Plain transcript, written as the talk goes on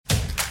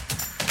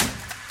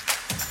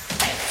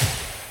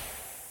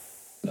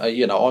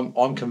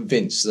I'm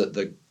convinced that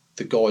the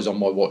guys on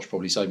my watch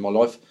probably saved my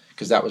life,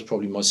 because that was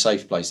probably my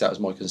safe place. That was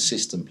my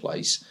consistent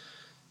place.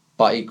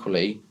 But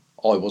equally,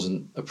 I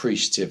wasn't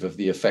appreciative of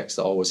the effects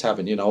that I was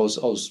having.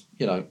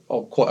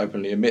 I'll quite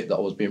openly admit that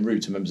I was being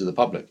rude to members of the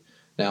public.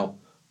 Now,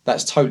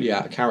 that's totally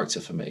out of character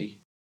for me.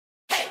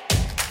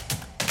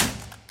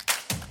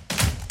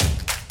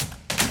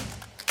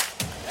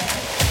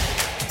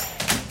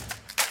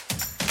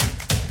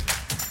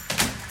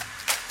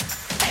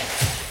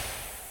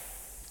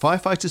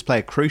 Firefighters play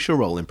a crucial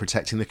role in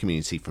protecting the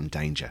community from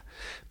danger.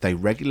 They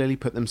regularly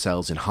put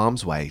themselves in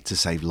harm's way to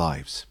save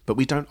lives, but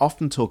we don't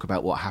often talk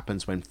about what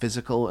happens when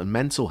physical and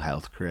mental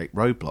health create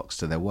roadblocks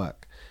to their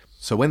work.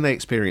 So when they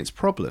experience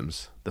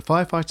problems, the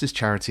Firefighters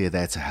charity are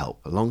there to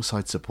help,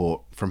 alongside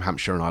support from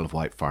Hampshire and Isle of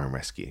Wight Fire and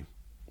Rescue.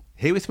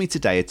 Here with me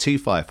today are two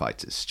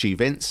firefighters, Stu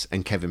Vince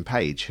and Kevin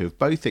Page, who have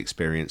both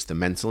experienced the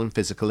mental and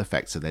physical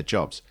effects of their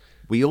jobs.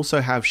 We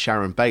also have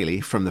Sharon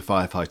Bailey from the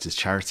Firefighters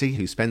charity,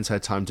 who spends her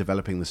time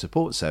developing the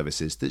support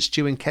services that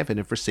Stu and Kevin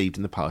have received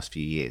in the past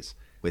few years.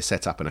 We're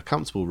set up in a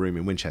comfortable room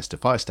in Winchester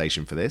Fire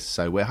Station for this,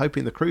 so we're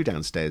hoping the crew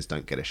downstairs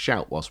don't get a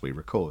shout whilst we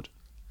record.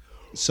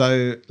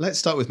 So let's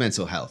start with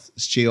mental health.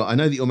 Stu, I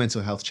know that your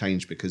mental health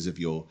changed because of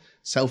your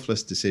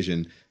selfless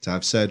decision to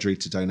have surgery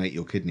to donate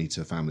your kidney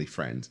to a family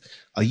friend.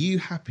 Are you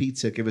happy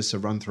to give us a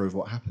run through of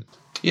what happened?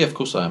 Yeah, of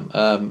course I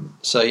am.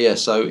 So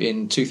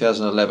in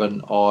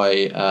 2011,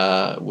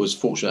 I was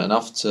fortunate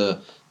enough to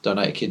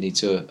donate a kidney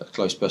to a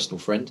close personal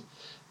friend.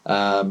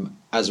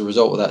 As a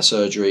result of that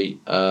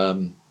surgery,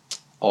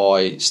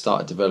 I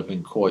started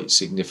developing quite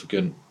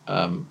significant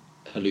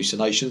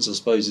hallucinations, I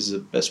suppose is the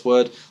best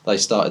word. They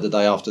started the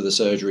day after the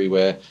surgery,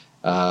 where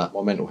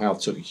my mental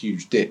health took a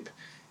huge dip,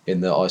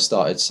 in that I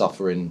started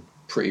suffering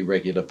pretty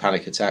regular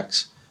panic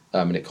attacks,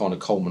 and it kind of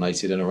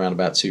culminated in around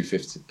about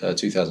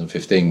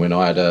 2015, when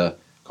I had a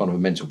kind of a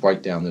mental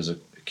breakdown. There's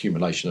an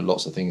accumulation of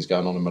lots of things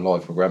going on in my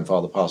life. My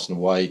grandfather passing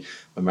away,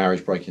 my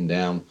marriage breaking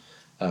down,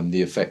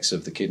 the effects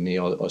of the kidney.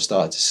 I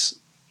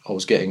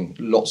was getting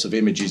lots of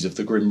images of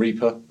the Grim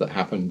Reaper that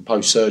happened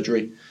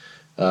post-surgery,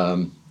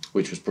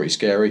 which was pretty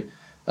scary.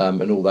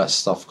 And all that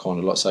stuff kind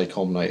of, like I say,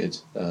 culminated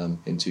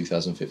in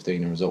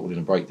 2015 and resulted in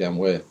a breakdown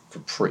where for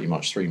pretty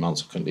much 3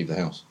 months I couldn't leave the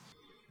house.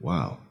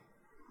 Wow.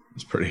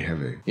 It's pretty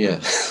heavy. Yeah.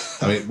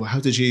 I mean, how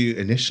did you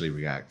initially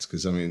react?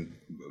 Because, I mean,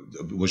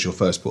 was your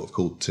first port of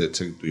call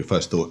to your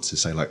first thought to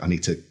say, like, I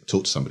need to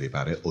talk to somebody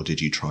about it, or did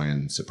you try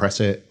and suppress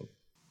it?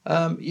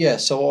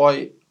 So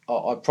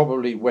I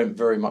probably went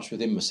very much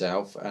within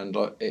myself, and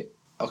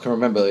I can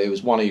remember it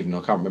was one evening,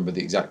 I can't remember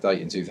the exact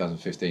date in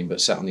 2015,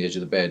 but sat on the edge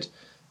of the bed.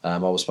 I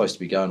was supposed to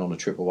be going on a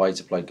trip away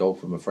to play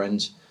golf with my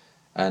friends,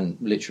 and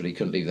literally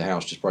couldn't leave the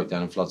house, just broke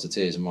down in floods of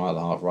tears, and my other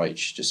half,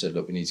 Rach, just said,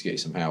 look, we need to get you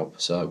some help.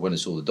 So I went and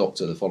saw the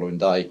doctor the following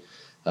day.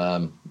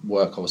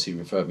 Work obviously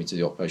referred me to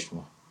the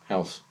occupational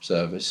health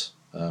service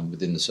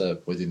within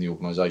the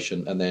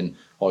organisation, and then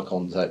I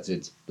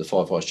contacted the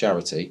Firefighters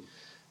charity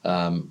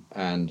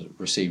and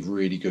received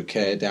really good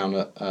care down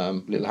at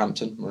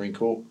Littlehampton Marine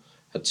Corps.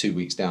 Had 2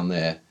 weeks down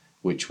there,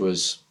 which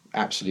was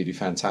absolutely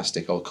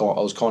fantastic. I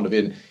was kind of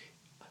in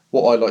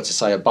what I like to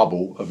say a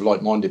bubble of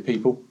like-minded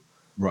people,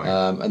 right?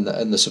 And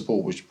the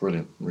support was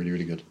brilliant, really,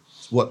 really good.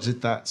 What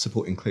did that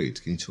support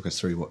include? Can you talk us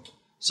through what?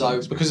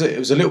 So, because it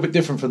was a little bit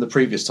different from the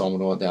previous time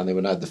when I went down there,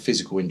 when I had the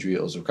physical injury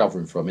I was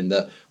recovering from, in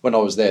that when I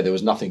was there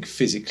was nothing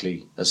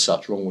physically as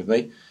such wrong with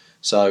me.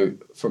 So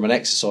from an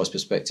exercise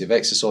perspective,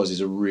 exercise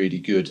is a really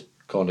good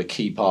kind of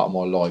key part of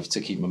my life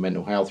to keep my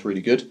mental health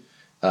really good.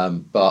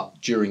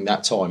 But during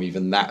that time,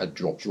 even that had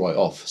dropped right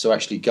off. So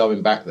actually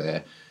going back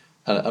there,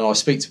 and I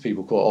speak to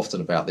people quite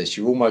often about this,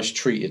 you're almost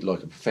treated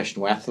like a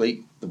professional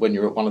athlete when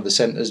you're at one of the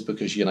centres,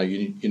 because your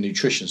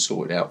nutrition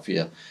sorted out for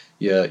you,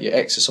 your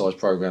exercise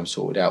program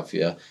sorted out for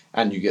you,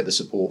 and you get the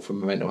support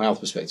from a mental health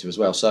perspective as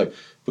well. So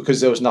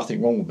because there was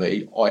nothing wrong with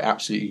me, I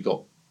absolutely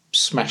got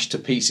smashed to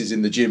pieces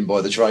in the gym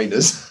by the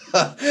trainers,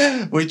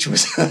 which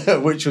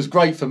was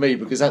great for me,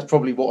 because that's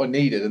probably what I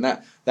needed, and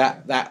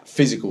that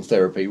physical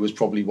therapy was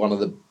probably one of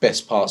the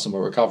best parts of my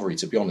recovery,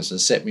 to be honest, and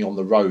set me on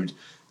the road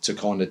to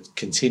kind of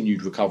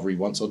continued recovery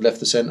once I'd left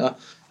the centre.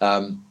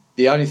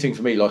 The only thing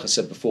for me, like I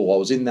said before, I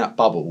was in that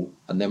bubble,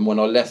 and then when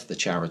I left the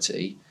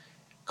charity,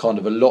 kind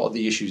of a lot of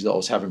the issues that I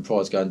was having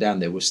prior to going down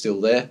there were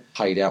still there.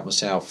 Paid out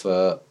myself,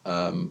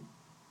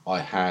 I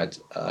had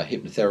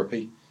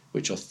hypnotherapy,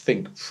 which I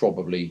think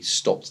probably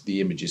stopped the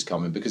images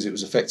coming, because it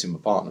was affecting my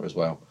partner as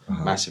well,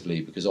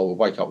 massively, because I would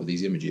wake up with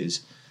these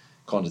images,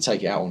 kind of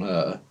take it out on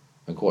her,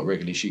 and quite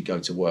regularly she'd go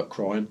to work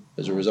crying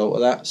as a result of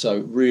that. So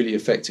it really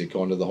affected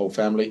kind of the whole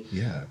family.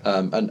 Yeah.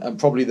 And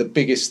probably the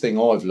biggest thing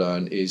I've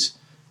learned is,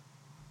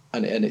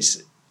 and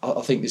it's,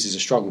 I think this is a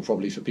struggle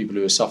probably for people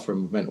who are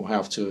suffering with mental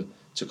health to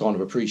kind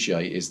of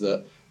appreciate, is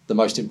that the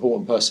most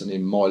important person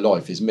in my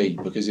life is me,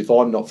 because if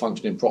I'm not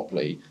functioning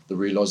properly, the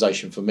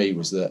realisation for me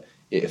was that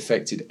it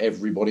affected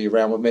everybody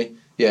around with me.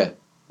 Yeah,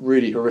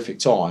 really horrific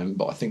time,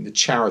 but I think the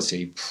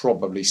charity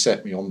probably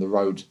set me on the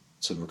road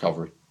to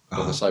recovery,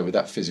 like I say, with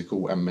that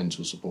physical and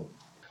mental support.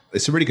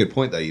 It's a really good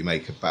point, though, you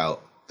make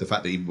about the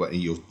fact that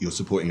you're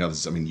supporting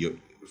others. I mean,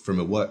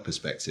 from a work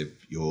perspective,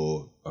 I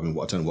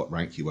don't know what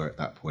rank you were at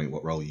that point,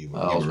 what role you were.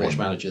 I was watch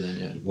manager then,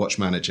 yeah. Watch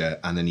manager,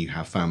 and then you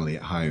have family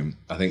at home.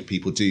 I think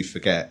people do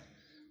forget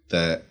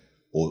that,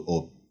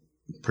 or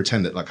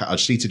pretend that like I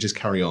just need to just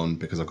carry on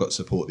because I've got to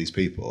support these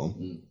people.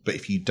 But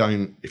if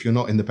you're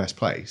not in the best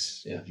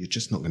place, you're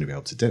just not going to be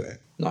able to do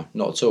it. No,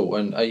 not at all.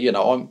 And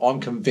I'm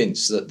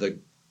convinced that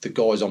the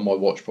guys on my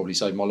watch probably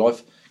saved my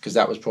life, because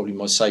that was probably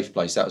my safe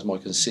place. That was my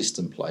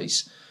consistent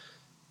place.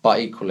 But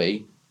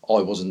equally,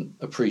 I wasn't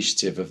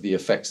appreciative of the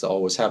effects that I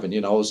was having.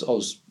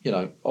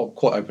 I'll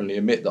quite openly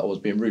admit that I was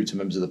being rude to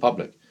members of the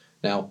public.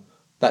 Now,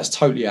 that's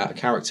totally out of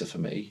character for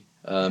me.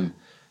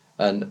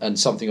 And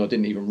something I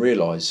didn't even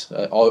realise.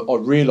 I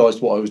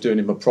realised what I was doing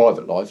in my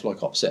private life, like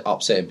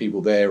upsetting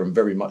people there and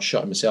very much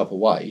shutting myself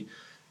away.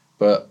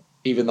 But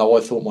even though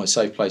I thought my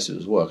safe place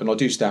was work, and I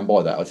do stand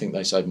by that, I think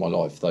they saved my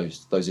life,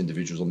 those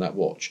individuals on that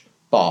watch.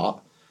 But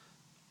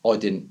I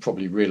didn't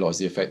probably realise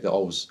the effect that I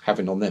was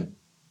having on them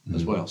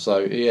as well. So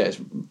yeah,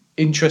 it's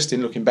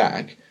interesting looking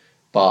back,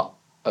 but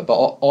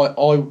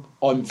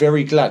I'm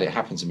very glad it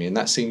happened to me, and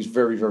that seems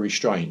very, very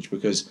strange,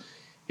 because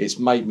it's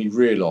made me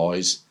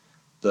realise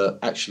that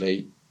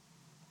actually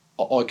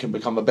I can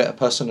become a better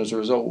person as a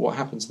result of what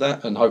happened to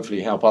that, and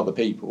hopefully help other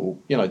people,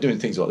 doing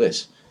things like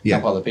this,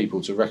 help other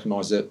people to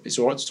recognise that it's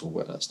all right to talk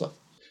about that stuff.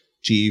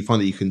 Do you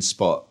find that you can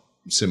spot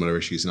similar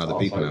issues in other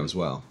people now as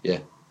well? Yeah,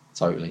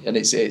 totally. And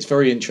it's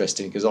very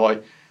interesting, because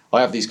I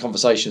have these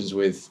conversations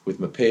with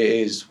my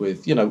peers,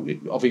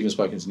 I've even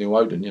spoken to Neil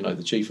Oden,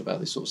 the chief,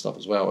 about this sort of stuff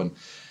as well.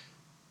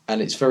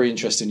 And it's very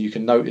interesting. You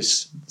can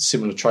notice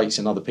similar traits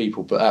in other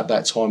people, but at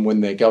that time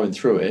when they're going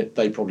through it,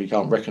 they probably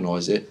can't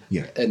recognise it.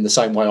 Yeah. In the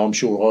same way, I'm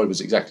sure I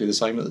was exactly the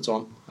same at the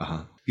time.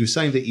 You were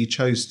saying that you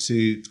chose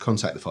to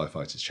contact the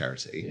Firefighters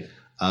charity.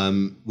 Yeah.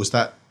 Was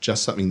that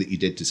just something that you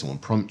did? Did someone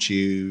prompt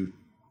you?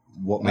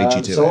 What made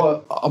you do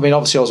it?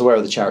 Obviously I was aware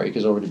of the charity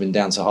because I'd already been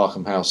down to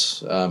Harkham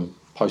House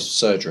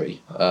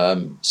post-surgery.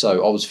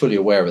 So I was fully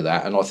aware of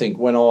that. And I think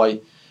when I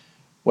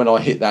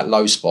hit that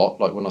low spot,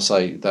 like when I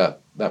say that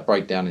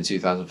breakdown in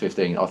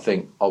 2015, I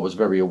think I was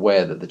very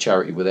aware that the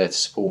charity were there to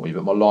support me,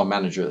 but my line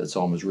manager at the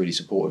time was really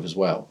supportive as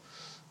well.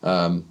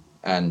 And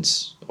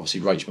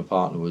obviously Rach, my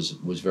partner,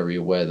 was very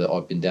aware that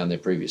I'd been down there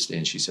previously,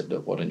 and she said,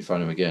 look, why don't you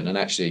phone him again? And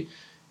actually,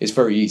 it's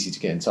very easy to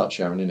get in touch,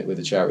 Sharon, isn't it, with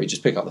the charity.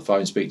 Just pick up the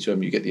phone, speak to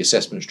them, you get the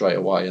assessment straight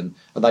away, and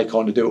they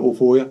kind of do it all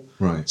for you.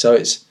 Right. So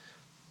it's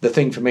the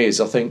thing for me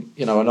is, I think,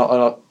 and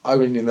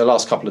only in the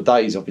last couple of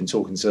days I've been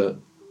talking to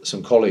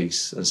some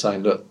colleagues and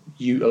saying, look,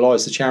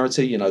 utilise the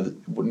charity.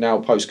 Now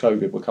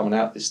post-COVID, we're coming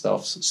out of this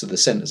stuff, so the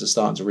centres are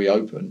starting to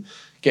reopen.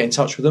 Get in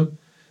touch with them,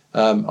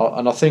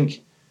 and I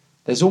think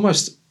there's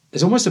almost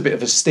a bit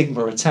of a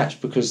stigma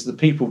attached, because the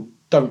people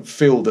don't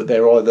feel that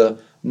they're either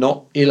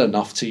not ill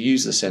enough to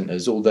use the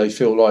centres, or they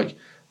feel like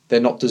they're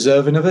not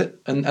deserving of it,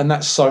 and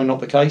that's so not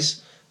the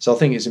case. So I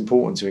think it's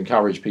important to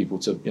encourage people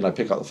to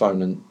pick up the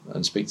phone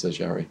and speak to the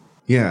charity.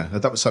 Yeah,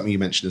 that was something you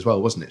mentioned as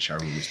well, wasn't it,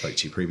 Sharon, when we spoke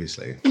to you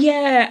previously?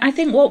 Yeah, I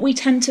think what we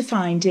tend to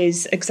find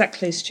is,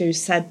 exactly as Stu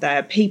said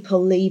there,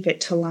 people leave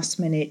it till last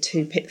minute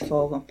to pick the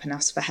phone up and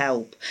ask for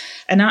help.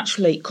 And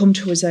actually come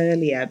to us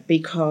earlier,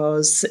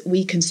 because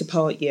we can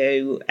support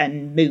you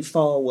and move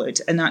forward.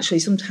 And actually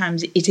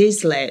sometimes it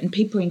is late, and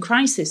people are in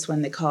crisis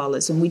when they call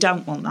us, and we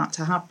don't want that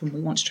to happen.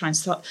 We want to try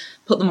and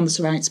put them on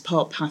the right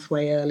support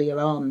pathway earlier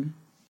on.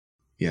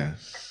 Yeah,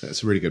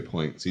 that's a really good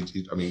point. So,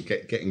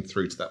 getting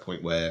through to that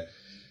point where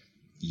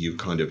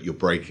you're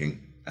breaking,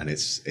 and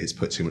it's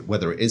put too much,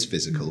 whether it is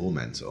physical or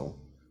mental,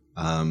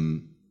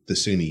 the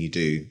sooner you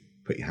do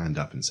put your hand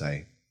up and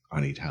say,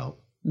 I need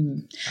help.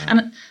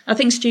 And I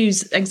think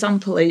Stu's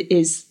example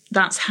is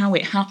that's how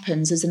it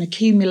happens, as an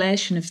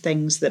accumulation of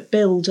things that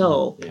build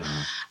up.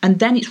 Yeah. And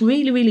then it's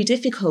really, really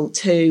difficult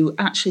to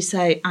actually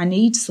say, I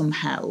need some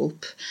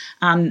help.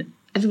 And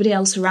everybody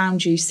else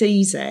around you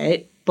sees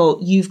it,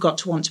 but you've got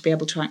to want to be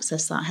able to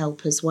access that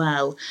help as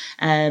well.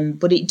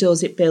 But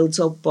it builds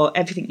up. But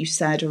everything you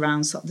said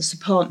around sort of the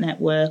support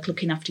network,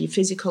 looking after your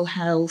physical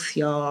health,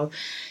 your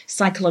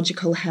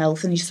psychological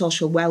health, and your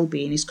social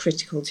well-being is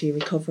critical to your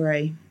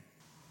recovery.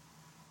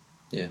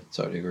 Yeah,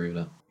 totally agree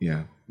with that.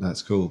 Yeah,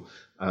 that's cool.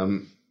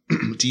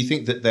 Do you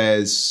think that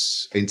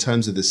there's, in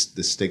terms of the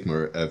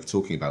stigma of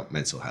talking about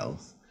mental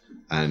health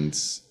and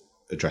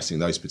addressing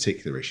those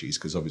particular issues,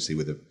 because obviously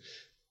with a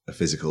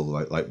physical,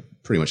 like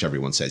pretty much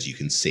everyone says, you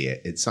can see it.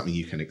 It's something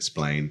you can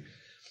explain.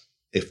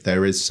 If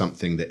there is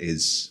something that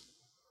is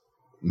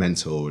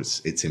mental,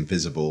 it's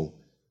invisible,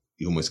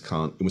 you almost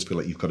feel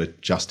like you've got to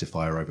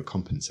justify or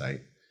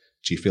overcompensate.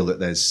 Do you feel that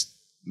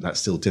that's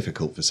still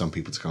difficult for some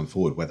people to come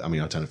forward? I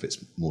don't know if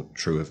it's more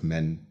true of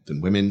men than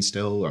women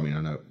still. I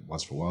know it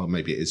was for a while.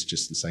 Maybe it is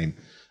just the same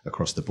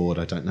across the board.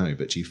 I don't know.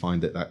 But do you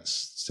find that that's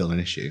still an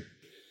issue?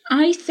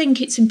 I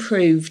think it's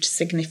improved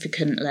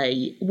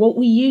significantly. What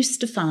we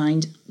used to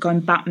find,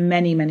 going back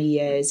many, many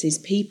years, is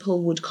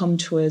people would come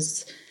to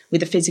us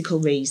with a physical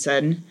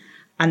reason,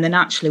 And then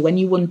actually, when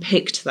you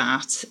unpicked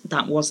that,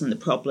 that wasn't the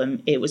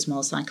problem. It was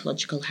more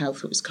psychological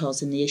health that was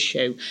causing the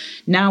issue.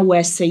 Now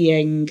we're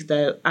seeing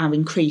our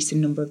increase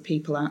in number of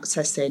people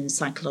accessing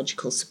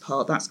psychological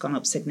support. That's gone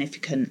up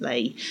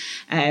significantly.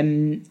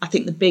 I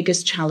think the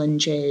biggest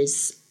challenge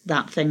is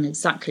that thing,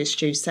 exactly as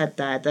Stu said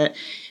there, that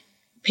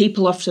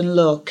people often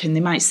look and they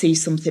might see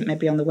something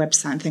maybe on the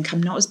website and think,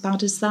 I'm not as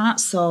bad as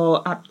that,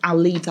 so I'll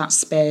leave that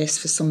space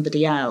for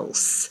somebody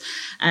else.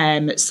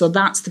 So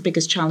that's the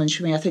biggest challenge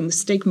for me. I think the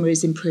stigma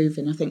is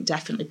improving. I think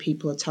definitely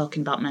people are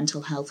talking about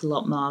mental health a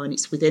lot more, and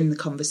it's within the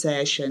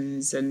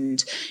conversations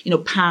and,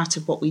 part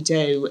of what we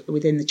do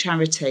within the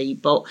charity.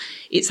 But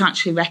it's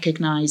actually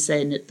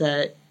recognising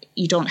that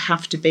you don't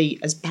have to be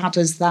as bad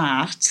as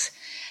that.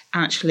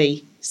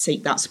 Actually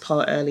seek that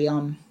support early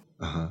on.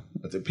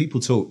 People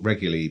talk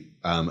regularly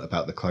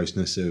about the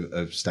closeness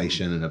of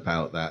Station and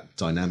about that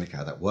dynamic,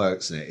 how that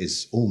works, and it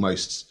is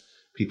almost,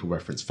 people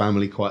reference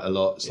family quite a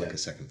lot. It's like a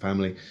second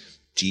family.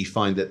 Do you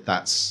find that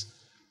that's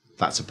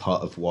a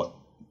part of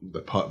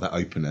that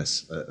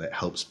openness that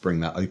helps bring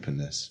that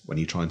openness when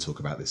you try and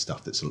talk about this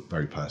stuff that's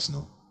very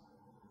personal?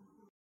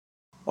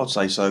 I'd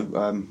say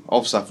so.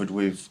 I've suffered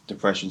with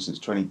depression since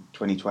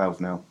 2012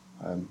 now,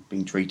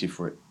 being treated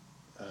for it.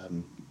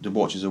 The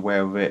watch is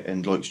aware of it,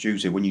 and like Stu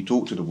said, when you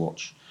talk to the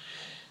watch,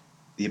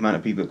 the amount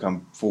of people that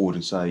come forward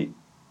and say,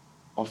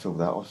 I feel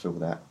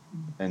that,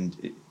 and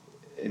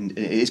it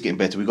is getting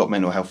better. We've got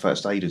mental health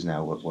first aiders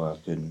now at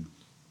work, and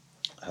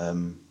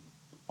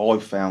I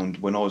found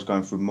when I was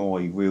going through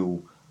my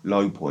real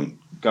low point,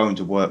 going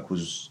to work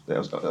was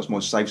my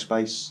safe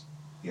space.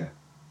 Yeah,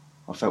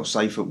 I felt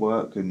safe at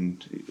work,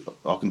 and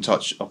I can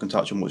touch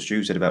on what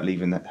Stu said about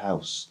leaving that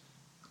house.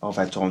 I've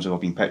had times where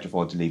I've been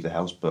petrified to leave the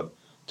house, but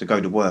to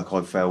go to work,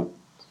 I felt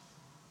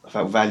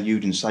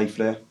valued and safe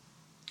there,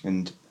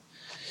 and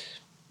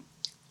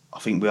I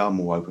think we are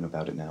more open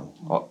about it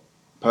now.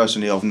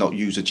 Personally, I've not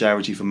used a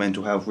charity for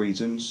mental health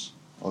reasons.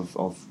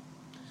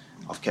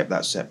 I've kept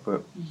that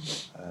separate,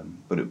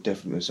 but it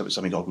definitely is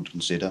something I would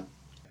consider.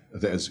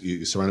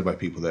 You're surrounded by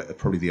people that are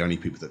probably the only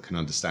people that can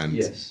understand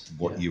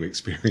what you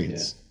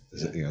experience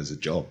as a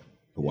job,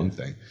 for one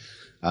thing.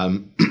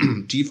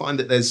 Do you find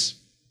that this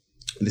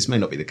may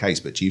not be the case,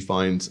 but do you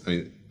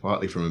find,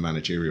 partly from a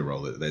managerial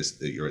role, that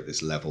you're at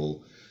this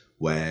level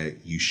where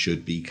you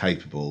should be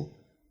capable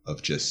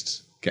of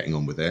just getting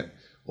on with it,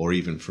 or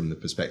even from the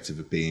perspective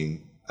of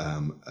being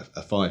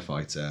a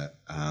firefighter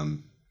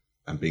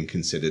and being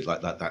considered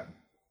like that,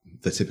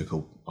 the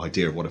typical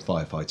idea of what a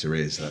firefighter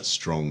is, that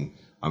strong,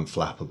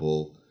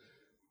 unflappable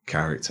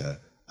character,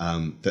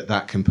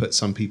 that can put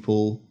some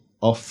people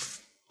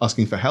off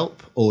asking for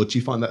help? Or do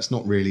you find that's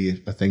not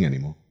really a thing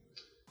anymore?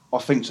 I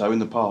think so. In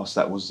the past,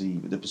 that was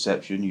the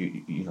perception.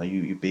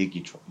 You're big,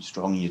 you're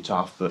strong, you're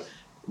tough, but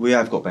we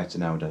have got better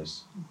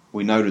nowadays.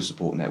 We know the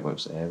support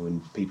network's there,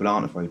 and people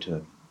aren't afraid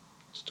to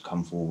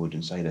come forward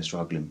and say they're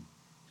struggling.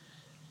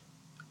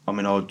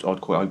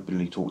 I'd quite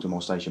openly talk to my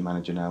station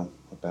manager now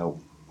about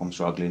I'm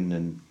struggling,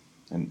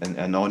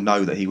 and I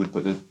know that he would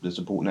put the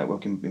support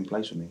network in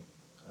place for me.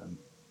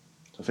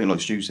 So I think,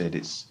 like Stu said,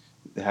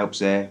 the help's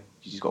there.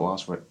 You just got to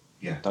ask for it.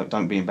 Yeah.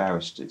 Don't be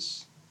embarrassed.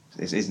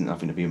 It isn't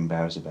nothing to be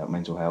embarrassed about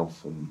mental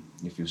health, and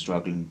if you're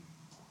struggling,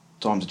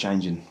 times are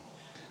changing.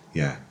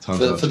 Yeah, for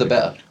the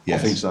better. Yes.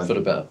 I think so. For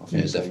the better. I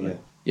think so, definitely.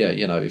 Yeah,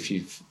 if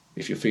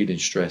you're feeling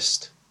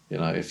stressed,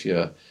 if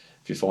you're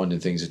finding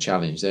things a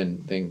challenge,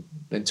 then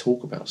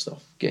talk about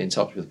stuff. Get in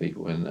touch with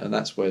people, and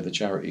that's where the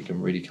charity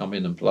can really come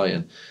in and play.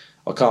 And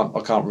I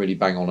can't really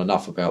bang on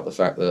enough about the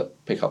fact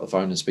that pick up the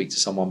phone and speak to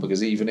someone,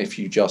 because even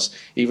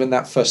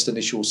that first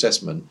initial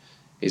assessment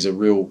is a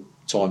real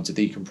time to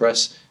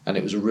decompress, and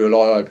it was a real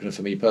eye-opener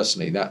for me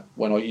personally, that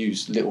when I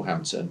used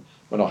Littlehampton,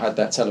 when I had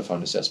that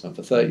telephone assessment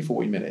for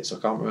 30-40 minutes, I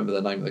can't remember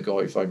the name of the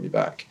guy who phoned me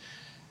back,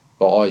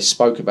 but I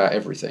spoke about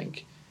everything,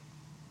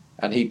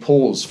 and he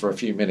paused for a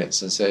few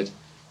minutes and said,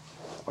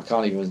 I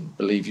can't even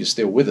believe you're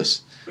still with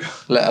us,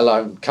 let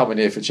alone coming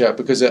here for chat,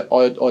 because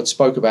I'd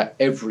spoke about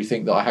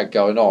everything that I had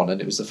going on,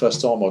 and it was the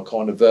first time I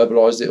kind of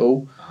verbalised it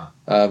all.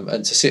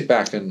 And to sit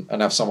back and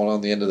have someone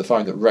on the end of the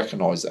phone that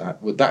recognised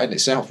that in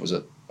itself was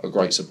a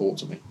great support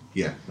to me.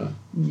 Yeah.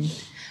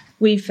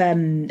 We've,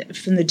 from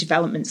the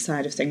development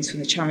side of things, from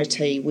the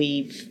charity,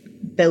 we've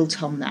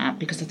built on that,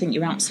 because I think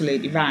you're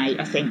absolutely right.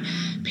 I think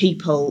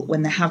people,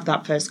 when they have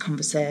that first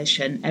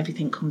conversation,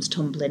 everything comes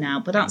tumbling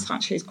out, but that's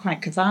actually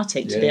quite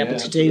cathartic to be able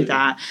to do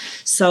that.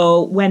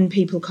 So when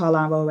people call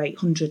our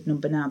 0800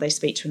 number now, they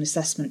speak to an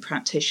assessment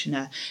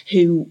practitioner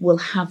who will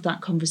have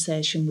that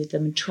conversation with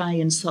them and try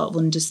and sort of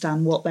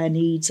understand what their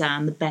needs are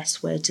and the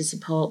best way to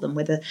support them,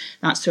 whether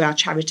that's through our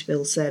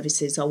charitable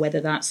services or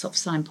whether that's sort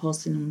of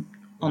signposting them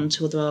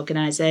onto other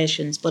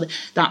organisations. But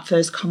that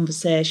first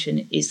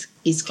conversation is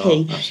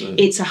key.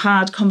 It's a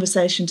hard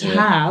conversation to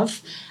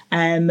have,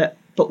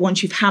 but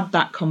once you've had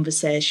that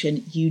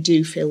conversation, you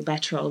do feel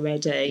better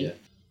already. Yeah.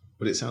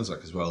 But it sounds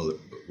like as well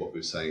what we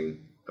were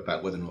saying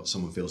about whether or not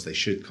someone feels they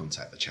should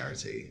contact the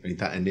charity. I mean,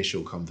 that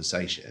initial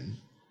conversation,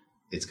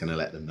 it's going to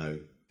let them know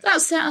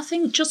That's it. I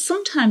think just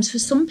sometimes for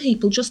some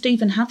people, just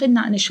even having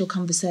that initial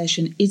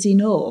conversation is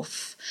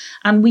enough.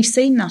 And we've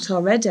seen that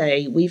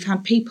already. We've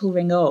had people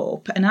ring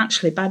up and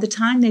actually by the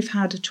time they've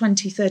had a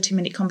 20,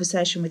 30-minute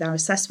conversation with our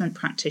assessment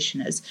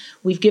practitioners,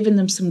 we've given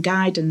them some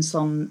guidance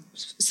on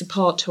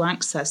support to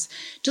access.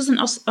 Doesn't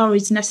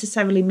always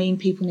necessarily mean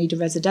people need a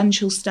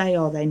residential stay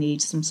or they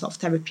need some sort of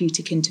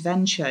therapeutic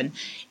intervention.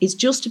 It's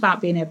just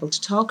about being able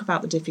to talk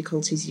about the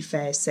difficulties you're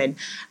facing,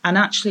 and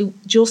actually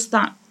just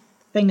that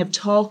thing of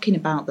talking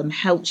about them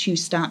helps you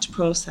start to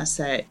process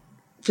it.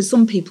 For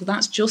some people,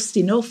 that's just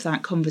enough,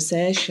 that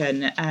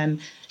conversation.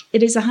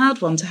 It is a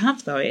hard one to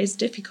have, though. It is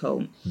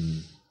difficult.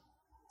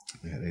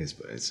 Yeah, it is,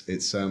 but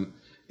it's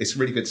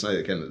really good to know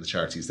again that the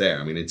charity's there.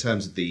 I mean, in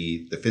terms of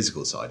the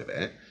physical side of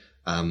it,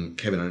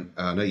 Kevin,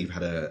 I know you've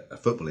had a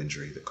football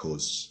injury that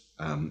caused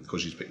you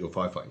to put your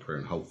firefighting career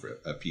on hold for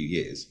a few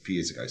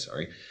years ago.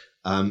 Sorry,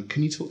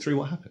 can you talk through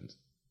what happened?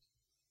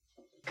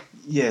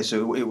 Yeah,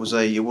 so it was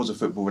a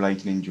football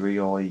related injury.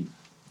 I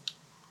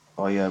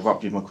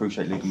ruptured my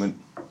cruciate ligament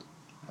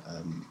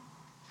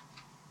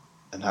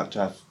and had to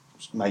have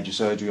major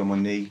surgery on my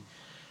knee.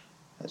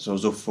 So I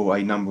was off for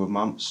a number of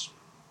months,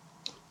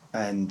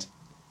 and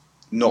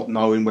not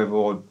knowing whether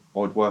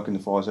I'd work in the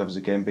fire service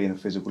again, being a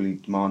physically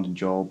demanding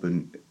job,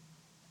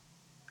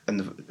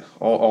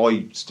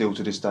 I still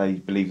to this day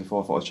believe the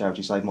Firefighter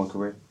charity saved my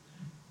career.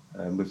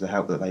 With the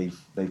help that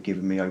they've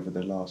given me over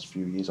the last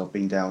few years. I've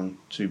been down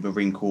to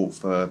Marine Court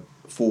for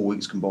 4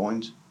 weeks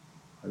combined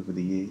over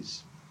the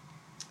years.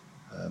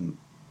 And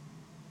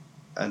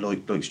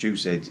like Stu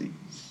said,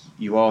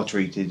 you are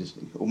treated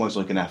almost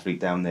like an athlete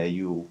down there.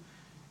 You're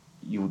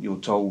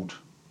told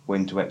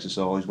when to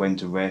exercise, when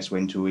to rest,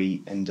 when to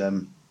eat, and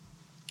I'm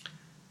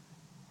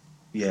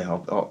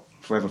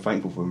forever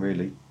thankful for them,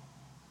 really.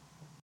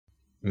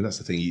 I mean, that's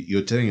the thing.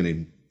 You're doing an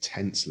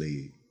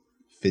intensely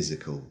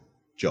physical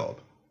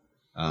job.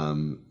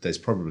 There's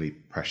probably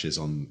pressures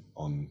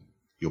on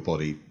your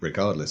body,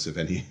 regardless of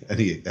any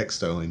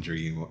external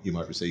injury you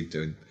might receive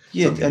doing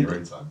something in your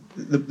own time.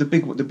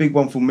 The big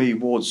one for me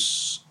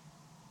was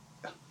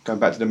going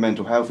back to the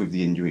mental health of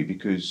the injury,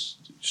 because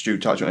Stu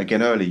touched on it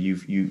again earlier.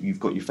 You've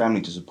got your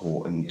family to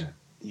support, and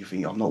you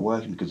think, I'm not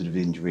working because of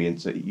the injury, and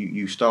so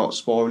you start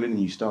spiraling and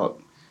you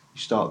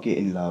start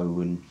getting low,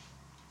 and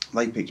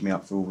they picked me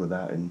up for all of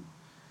that, and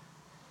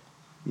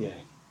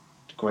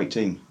great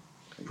team.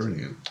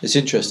 Brilliant. It's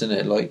interesting,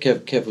 isn't it? Like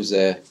Kev was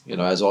there,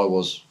 as I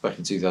was back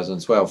in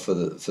 2012 for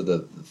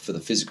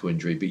the physical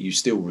injury, but you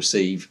still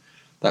receive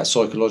that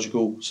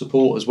psychological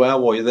support as well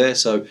while you're there.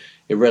 So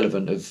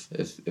irrelevant of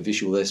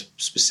issue there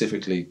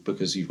specifically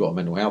because you've got a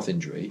mental health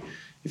injury,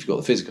 if you've got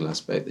the physical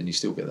aspect, then you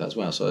still get that as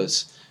well. So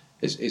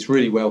it's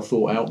really well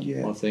thought out.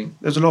 Yeah. I think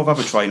there's a lot of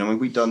other training. I mean,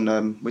 we've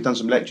done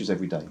some lectures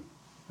every day,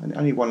 and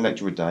only one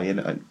lecture a day,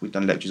 and we've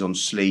done lectures on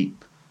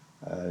sleep,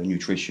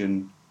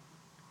 nutrition,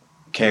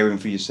 caring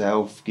for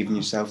yourself, giving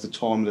yourself the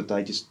time of the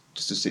day just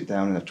to sit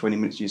down and have 20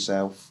 minutes to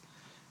yourself,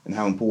 and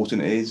how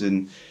important it is,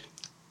 and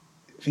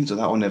things like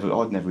that.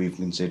 I'd never even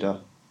consider.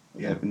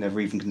 Yeah. Never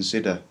even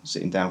consider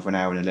sitting down for an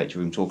hour in a lecture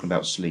room talking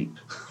about sleep.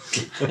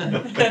 I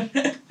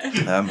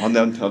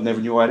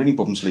never knew I had any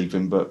problem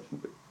sleeping, but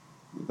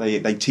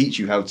they teach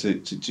you how to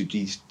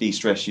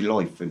de-stress your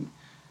life, and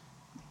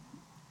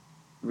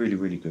really,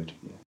 really good.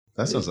 Yeah.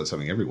 That sounds like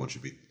something everyone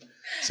should be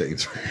sitting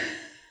through.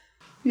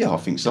 Yeah, I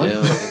think so.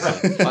 Yeah,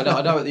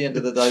 I know at the end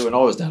of the day when I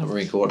was down at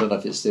Marine Corps, I don't know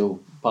if it's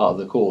still part of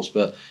the course,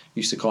 but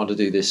used to kind of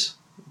do this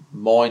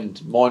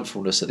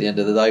mindfulness at the end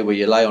of the day where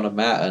you lay on a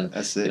mat and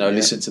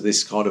listen to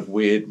this kind of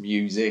weird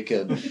music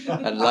and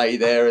lay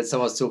there and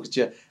someone's talking to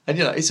you. And,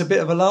 it's a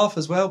bit of a laugh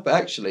as well, but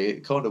actually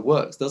it kind of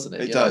works, doesn't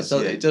it?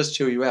 It does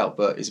chill you out,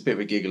 but it's a bit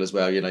of a giggle as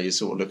well. You're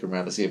sort of looking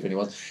around to see if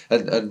anyone...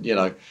 And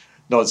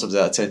 9 times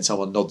out of 10,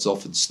 someone nods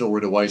off and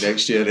snoring away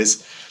next year.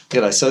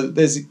 And so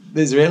there's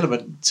an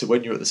element to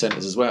when you're at the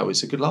centres as well.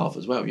 It's a good laugh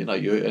as well,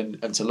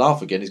 and to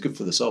laugh again is good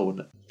for the soul.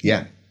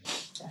 Yeah.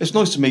 It's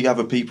nice to meet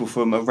other people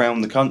from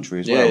around the country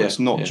as well. Yeah, it's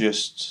not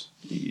just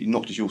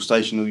your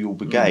station or your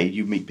brigade.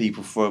 You meet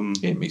people from...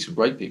 Yeah, meet some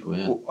great people,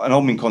 yeah. And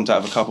I'm in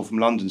contact with a couple from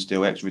London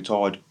still,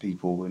 ex-retired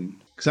people.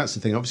 Because that's the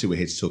thing. Obviously, we're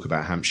here to talk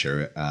about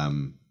Hampshire,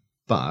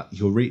 but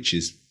your reach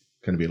is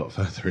going to be a lot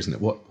further, isn't it?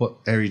 What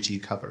area do you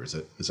cover as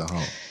a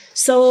whole?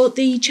 So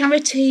the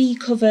charity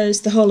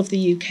covers the whole of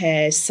the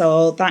UK.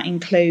 So that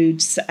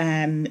includes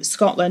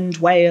Scotland,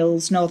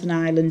 Wales, Northern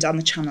Ireland and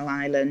the Channel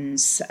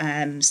Islands.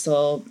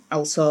 So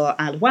also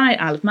Isle of Wight,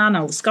 Isle of Man,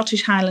 all the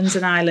Scottish Highlands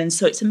and Islands.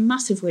 So it's a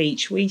massive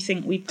reach. We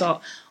think we've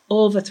got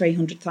over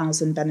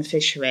 300,000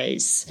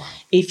 beneficiaries,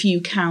 if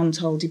you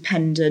count all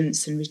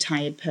dependents and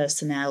retired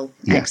personnel,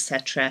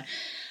 etc.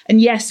 And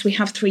yes, we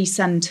have 3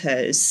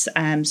 centres.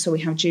 So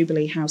we have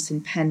Jubilee House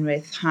in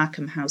Penrith,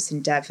 Harkham House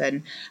in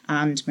Devon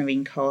and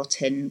Marine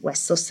Court in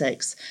West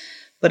Sussex.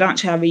 But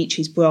actually our reach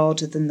is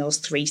broader than those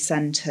 3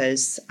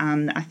 centres.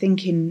 And I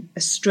think in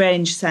a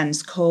strange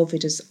sense,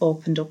 COVID has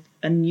opened up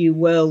a new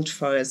world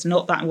for us.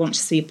 Not that I want to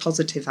see a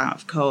positive out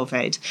of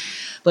COVID,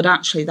 but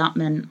actually that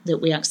meant that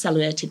we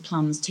accelerated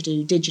plans to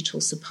do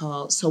digital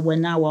support. So we're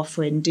now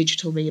offering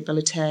digital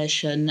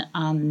rehabilitation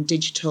and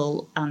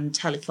digital and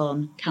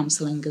telephone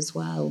counselling as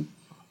well.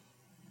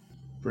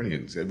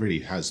 Brilliant. It really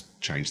has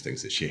changed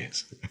things this year.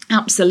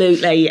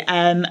 Absolutely.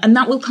 And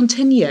that will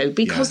continue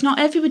because not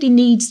everybody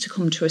needs to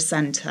come to a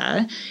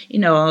centre. You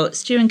know,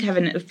 Stu and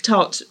Kevin have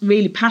talked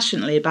really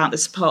passionately about the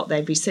support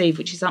they've received,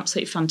 which is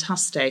absolutely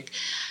fantastic.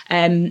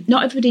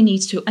 Not everybody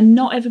needs to, and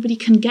not everybody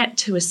can get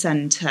to a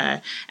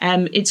centre.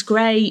 It's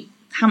great.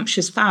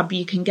 Hampshire's fab,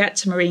 you can get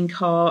to Marine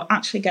Corps,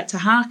 actually get to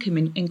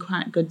Harkham in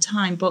quite a good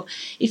time. But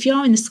if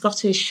you're in the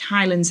Scottish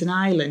Highlands and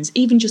Islands,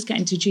 even just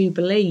getting to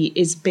Jubilee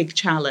is a big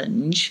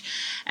challenge.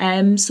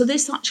 So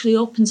this actually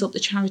opens up the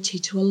charity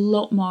to a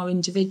lot more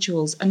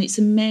individuals, and it's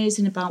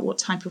amazing about what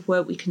type of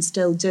work we can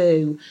still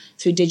do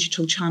through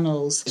digital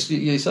channels.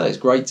 You say it's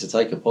great to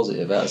take a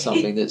positive out of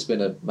something that's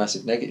been a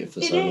massive negative for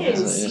so long. It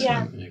is,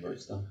 yeah.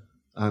 Great stuff.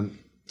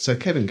 So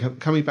Kevin,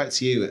 coming back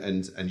to you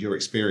and your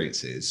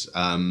experiences,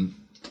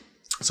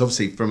 so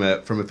obviously from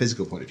a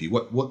physical point of view,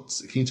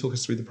 what can you talk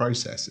us through the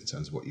process in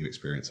terms of what you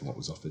experienced and what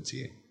was offered to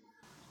you?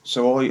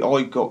 So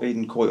I got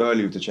in quite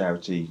early with the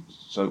charity,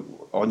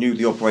 so I knew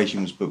the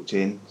operation was booked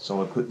in,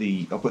 so I put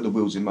the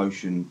wheels in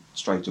motion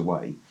straight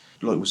away.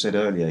 Like we said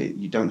earlier,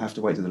 you don't have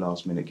to wait to the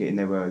last minute. Get in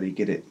there early,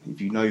 get it. If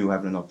you know you're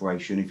having an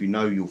operation, if you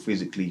know you're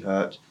physically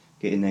hurt,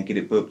 get in there, get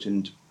it booked,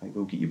 and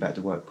we'll get you back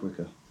to work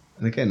quicker.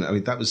 And again, I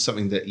mean, that was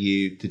something that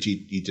you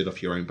did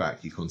off your own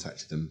back. You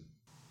contacted them.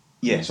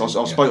 Yes, I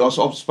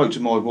spoke to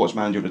my watch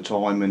manager at the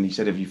time, and he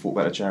said, "Have you thought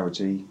about a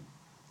charity?"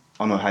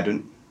 And I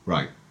hadn't.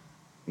 Right.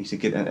 He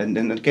said,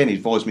 and again, he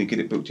advised me to get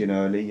it booked in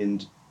early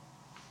and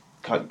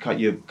cut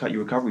your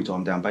recovery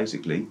time down,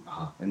 basically.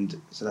 Uh-huh.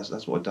 And so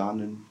that's what I've done,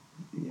 and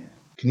yeah.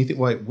 Can you think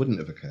why it wouldn't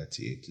have occurred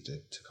to you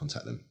to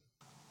contact them?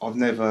 I've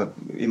never,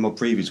 in my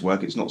previous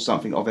work, it's not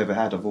something I've ever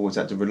had. I've always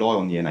had to rely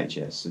on the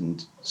NHS,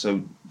 and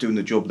so doing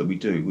the job that we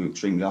do, we're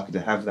extremely lucky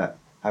to have that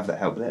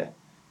help there.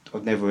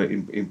 I've never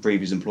in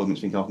previous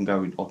employments think I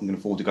can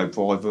afford to go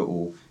private,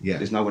 or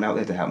there's no one out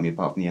there to help me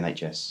apart from the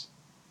NHS.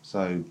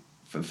 So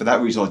for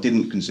that reason, I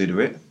didn't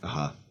consider it.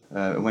 Uh-huh.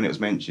 And when it was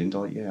mentioned,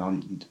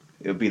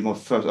 it would be my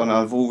first. And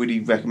I've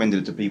already recommended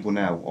it to people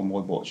now on my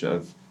watch that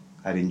have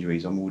had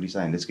injuries. I'm already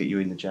saying, let's get you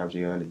in the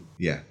charity early.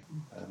 Yeah.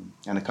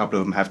 And a couple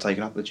of them have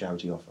taken up the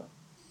charity offer.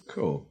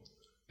 Cool.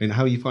 And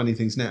how are you finding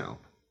things now?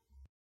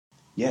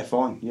 Yeah,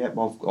 fine. Yeah,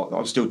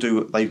 I still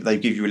do. They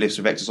give you a list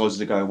of exercises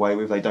to go away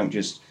with. They don't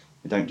just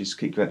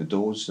kick you out the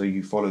doors. So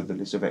you follow the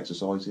list of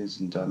exercises.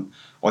 And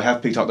I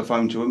have picked up the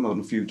phone to them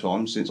a few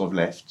times since I've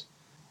left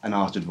and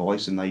asked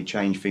advice, and they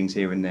change things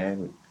here and there.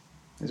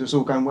 It's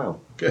all going well.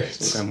 Good.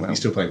 It's all going well. Are you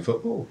still playing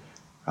football?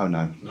 Oh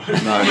no.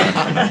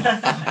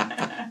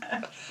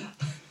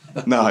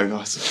 No,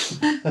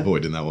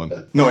 Avoiding that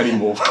one. not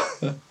anymore.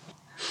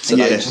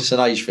 It's an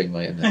age thing,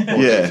 mate, isn't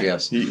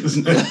it?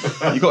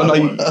 You got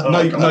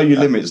to know your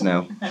limits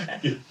now.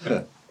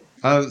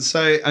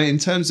 So, in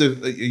terms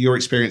of your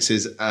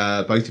experiences,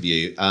 both of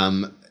you,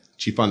 do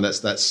you find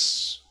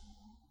that's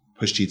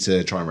pushed you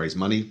to try and raise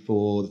money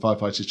for the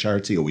Firefighters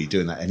charity, or were you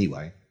doing that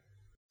anyway?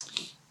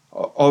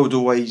 I would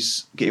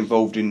always get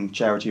involved in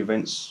charity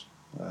events.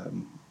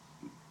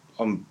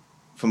 I'm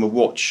from a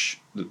watch.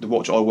 The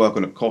watch I work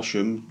on at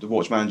Cosham, the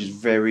watch manager is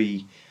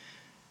very.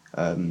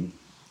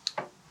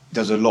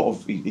 Does a lot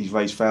of. He's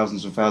raised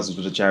thousands and thousands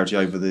for the charity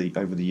over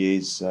the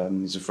years.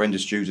 He's a friend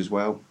of Stu's as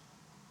well.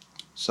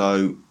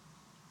 So,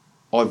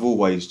 I've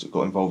always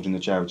got involved in the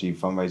charity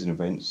fundraising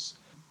events.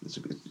 It's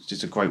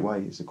just a great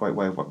way. It's a great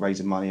way of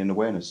raising money and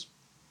awareness.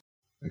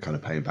 And kind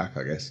of paying back,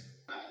 I guess,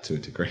 to a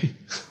degree.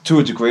 To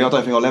a degree, I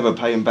don't think I'll ever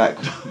pay them back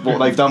what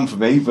they've done for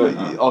me, but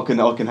I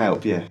can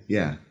help. Yeah.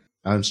 Yeah.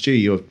 Stu,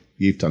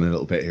 you've done a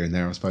little bit here and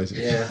there, I suppose.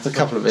 Yeah, a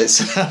couple of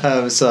bits.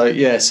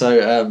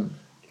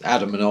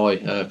 Adam and I,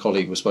 a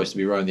colleague, were supposed to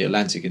be rowing the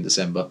Atlantic in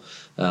December,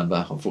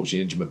 but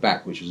unfortunately injured my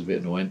back, which was a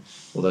bit annoying.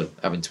 Although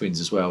having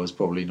twins as well has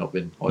probably not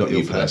been ideal. Not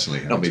you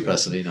personally. Not me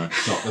personally, no.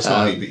 That's not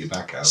how you put your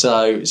back out.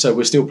 So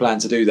we're still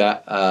planning to do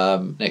that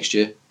next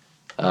year.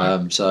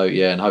 And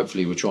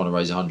hopefully we're trying to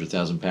raise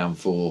 £100,000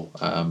 for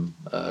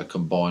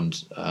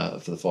combined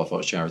for the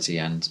Firefighters charity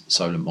and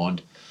Solent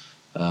Mind.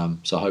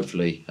 So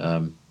hopefully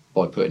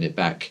by putting it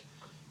back.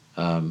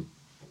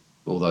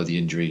 Although the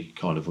injury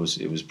it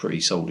was pretty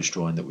soul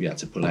destroying that we had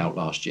to pull out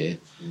last year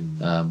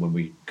when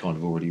we kind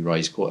of already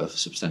raised quite a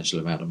substantial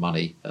amount of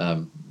money.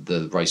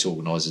 The race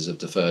organisers have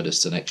deferred us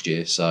to next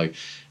year, so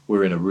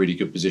we're in a really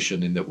good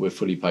position in that we're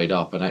fully paid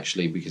up, and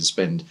actually we can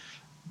spend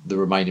the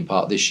remaining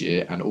part this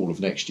year and all of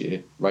next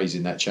year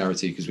raising that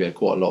charity, because we had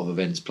quite a lot of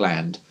events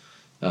planned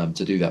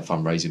to do that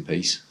fundraising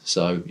piece.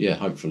 So yeah,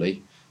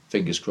 hopefully,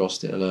 fingers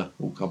crossed, it'll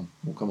all come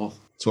off.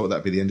 So what would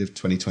that be, the end of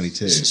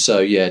 2022? So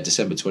yeah,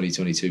 December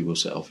 2022 we'll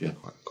set off, yeah.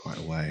 Quite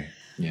a way.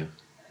 Yeah.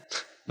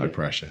 No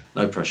pressure.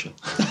 No pressure.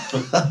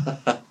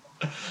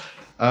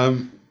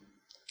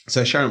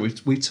 So Sharon,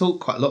 we've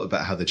talked quite a lot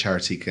about how the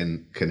charity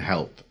can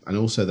help, and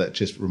also that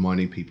just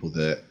reminding people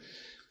that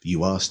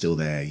You are still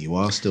there. You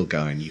are still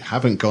going. You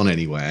haven't gone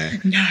anywhere.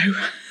 No.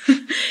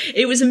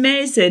 It was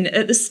amazing.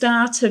 At the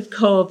start of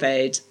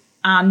COVID,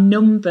 our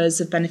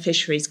numbers of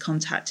beneficiaries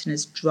contacting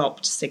us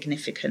dropped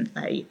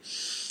significantly.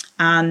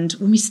 And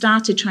when we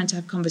started trying to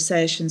have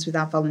conversations with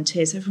our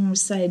volunteers, everyone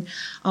was saying,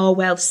 oh,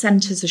 well, the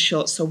centres are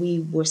shut, so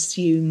we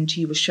assumed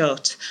you were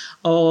shut.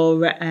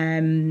 Or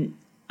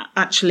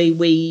actually,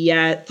 we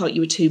thought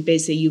you were too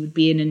busy, you would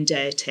be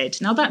inundated.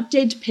 Now, that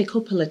did pick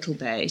up a little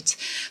bit,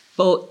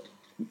 but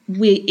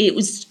it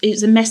was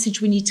a message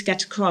we need to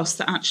get across,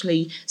 that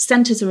actually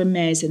centres are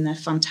amazing, they're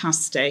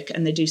fantastic,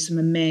 and they do some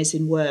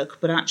amazing work,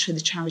 but actually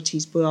the charity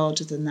is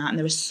broader than that, and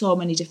there are so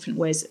many different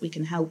ways that we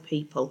can help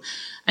people.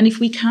 And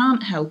if we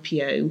can't help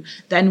you,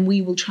 then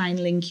we will try and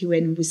link you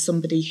in with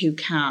somebody who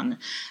can.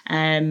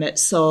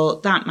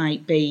 So that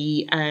might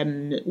be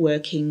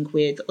working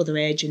with other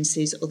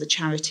agencies, other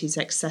charities,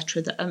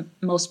 etc., that are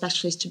more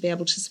specialist to be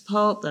able to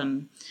support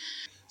them.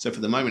 So for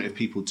the moment, if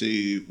people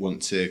do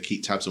want to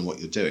keep tabs on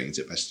what you're doing, is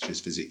it best to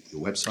just visit your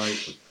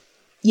website?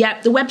 Yeah,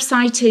 the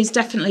website is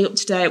definitely up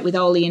to date with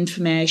all the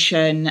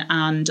information,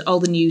 and all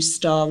the news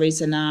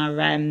stories and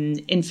our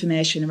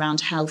information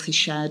around health is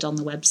shared on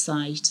the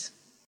website.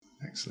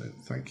 Excellent,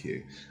 thank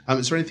you.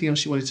 Is there anything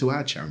else you wanted to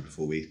add, Sharon,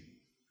 before we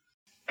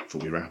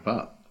wrap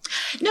up?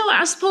 No,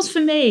 I suppose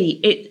for me,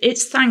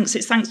 it's thanks.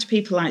 It's thanks to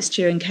people like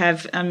Stu and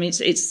Kev.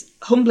 It's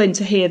humbling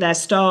to hear their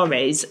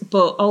stories,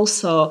 but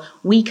also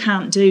we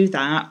can't do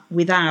that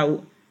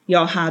without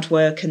your hard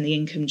work and the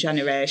income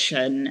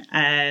generation,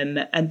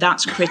 and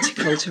that's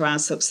critical to our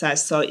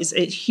success. So it's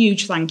a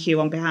huge thank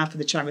you on behalf of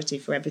the charity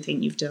for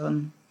everything you've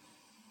done.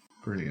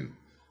 Brilliant.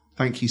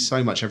 Thank you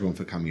so much, everyone,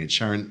 for coming in.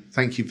 Sharon,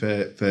 thank you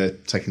for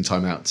taking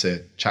time out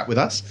to chat with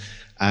us.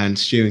 And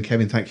Stu and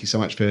Kevin, thank you so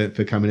much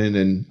for coming in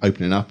and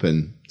opening up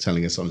and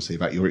telling us honestly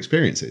about your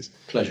experiences.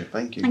 Pleasure.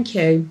 Thank you. Thank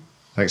you.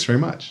 Thanks very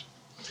much.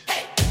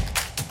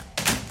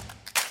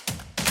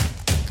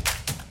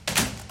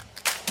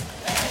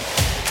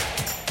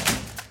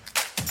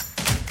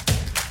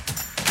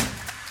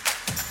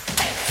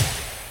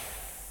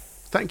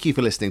 Thank you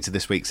for listening to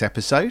this week's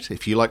episode.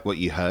 If you like what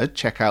you heard,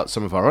 check out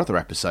some of our other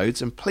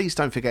episodes, and please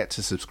don't forget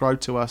to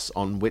subscribe to us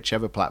on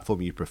whichever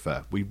platform you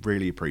prefer. We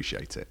really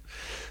appreciate it.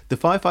 The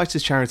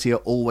Firefighters Charity are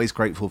always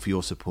grateful for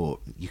your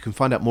support. You can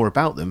find out more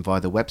about them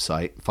via the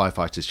website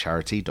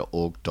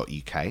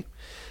firefighterscharity.org.uk,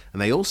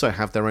 and they also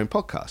have their own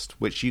podcast,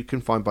 which you can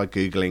find by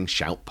Googling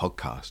Shout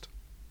Podcast.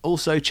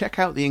 Also, check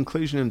out the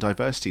Inclusion and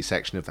Diversity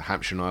section of the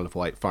Hampshire and Isle of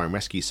Wight Fire and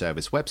Rescue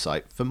Service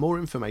website for more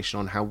information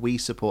on how we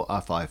support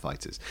our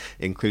firefighters,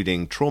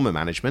 including trauma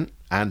management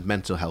and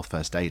mental health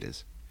first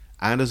aiders.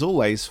 And as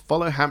always,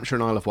 follow Hampshire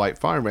and Isle of Wight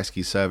Fire and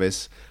Rescue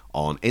Service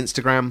on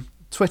Instagram,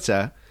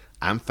 Twitter,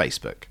 and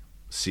Facebook.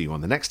 See you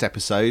on the next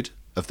episode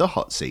of The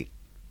Hot Seat.